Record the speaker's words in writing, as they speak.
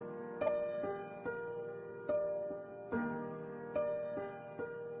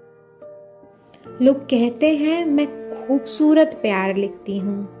लोग कहते हैं मैं खूबसूरत प्यार लिखती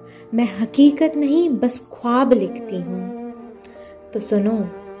हूँ, मैं हकीकत नहीं बस ख्वाब लिखती हूँ। तो सुनो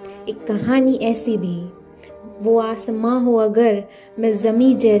एक कहानी ऐसी भी, वो आसमां हो अगर मैं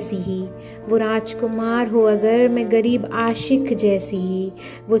ज़मी जैसी ही, वो राजकुमार हो अगर मैं गरीब आशिक जैसी ही,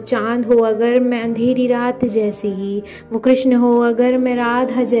 वो चांद हो अगर मैं अंधेरी रात जैसी ही, वो कृष्ण हो अगर मैं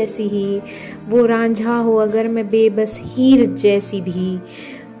राधा जैसी ही, वो रांझा हो अगर मैं बेबस हीर जैसी भी।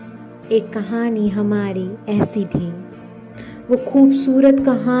 एक कहानी हमारी ऐसी भी, वो खूबसूरत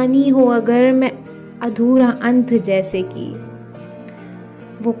कहानी हो अगर मैं अधूरा अंत जैसे की,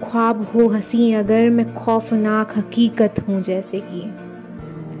 वो ख्वाब हो हंसी अगर मैं खौफनाक हकीकत हूँ जैसे की।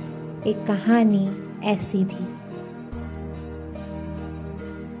 एक कहानी ऐसी भी।